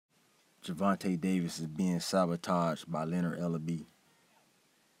Gervonta Davis is being sabotaged by Leonard Ellerbe.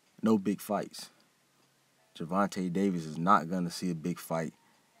 No big fights. Gervonta Davis is not going to see a big fight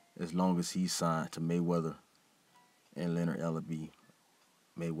as long as he's signed to Mayweather and Leonard Ellerbe,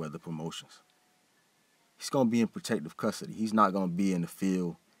 Mayweather Promotions. He's going to be in protective custody. He's not going to be in the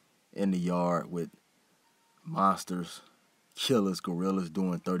field, in the yard with monsters, killers, gorillas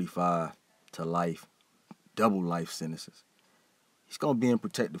doing 35 to life, double life sentences. He's going to be in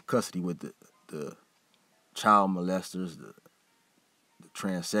protective custody with the child molesters, the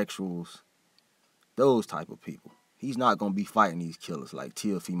transsexuals, those type of people. He's not going to be fighting these killers like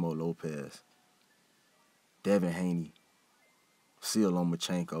Teofimo Lopez, Devin Haney, Seal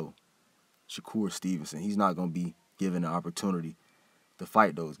Lomachenko, Shakur Stevenson. He's not going to be given the opportunity to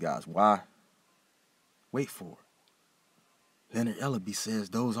fight those guys. Why? Wait for it. Leonard Ellerbe says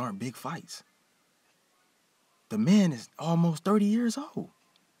those aren't big fights. The man is almost 30 years old.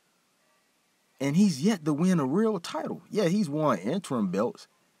 And he's yet to win a real title. Yeah, he's won interim belts.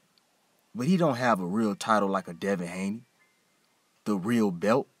 But he don't have a real title like a Devin Haney. The real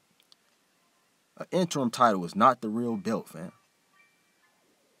belt. An interim title is not the real belt, fam.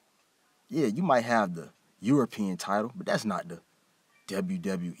 Yeah, you might have the European title, but that's not the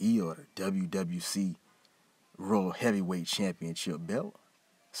WWE or the WWC World Heavyweight Championship belt.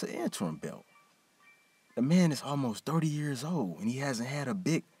 It's an interim belt. The man is almost 30 years old, and he hasn't had a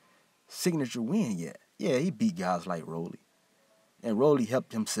big signature win yet. Yeah, he beat guys like Rolly. And Rolly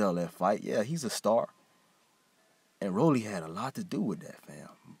helped him sell that fight. Yeah, he's a star. And Rolly had a lot to do with that, fam.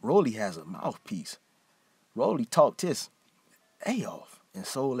 Rolly has a mouthpiece. Rolly talked his A off and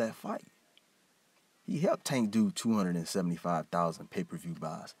sold that fight. He helped Tank do 275,000 pay-per-view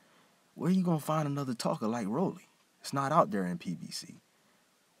buys. Where you going to find another talker like Rolly? It's not out there in PBC.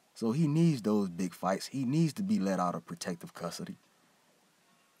 So he needs those big fights. He needs to be let out of protective custody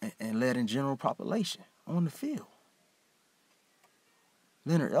and let in general population on the field.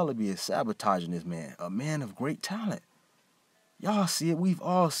 Leonard Ellerbe is sabotaging this man, a man of great talent. Y'all see it. We've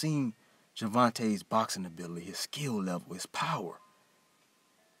all seen Gervonta's boxing ability, his skill level, his power.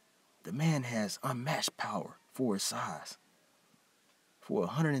 The man has unmatched power for his size. For a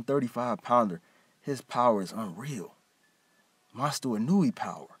 135-pounder, his power is unreal. Monster Inui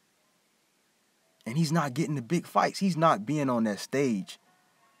power. And he's not getting the big fights. He's not being on that stage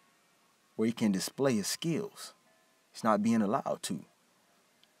where he can display his skills. He's not being allowed to.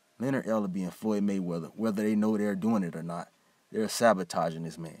 Leonard Ellerbe and Floyd Mayweather, whether they know they're doing it or not, they're sabotaging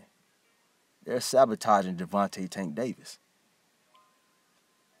this man. They're sabotaging Gervonta Tank Davis.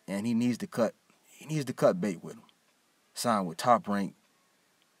 And he needs to cut bait with him. Sign with Top Rank,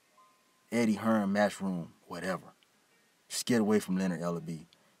 Eddie Hearn, Matchroom, whatever. Just get away from Leonard Ellerbe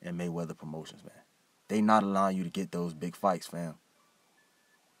and Mayweather Promotions, man. They not allowing you to get those big fights, fam.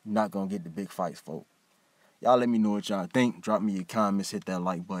 You're not going to get the big fights, folks. Y'all let me know what y'all think. Drop me your comments, hit that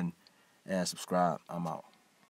like button, and subscribe. I'm out.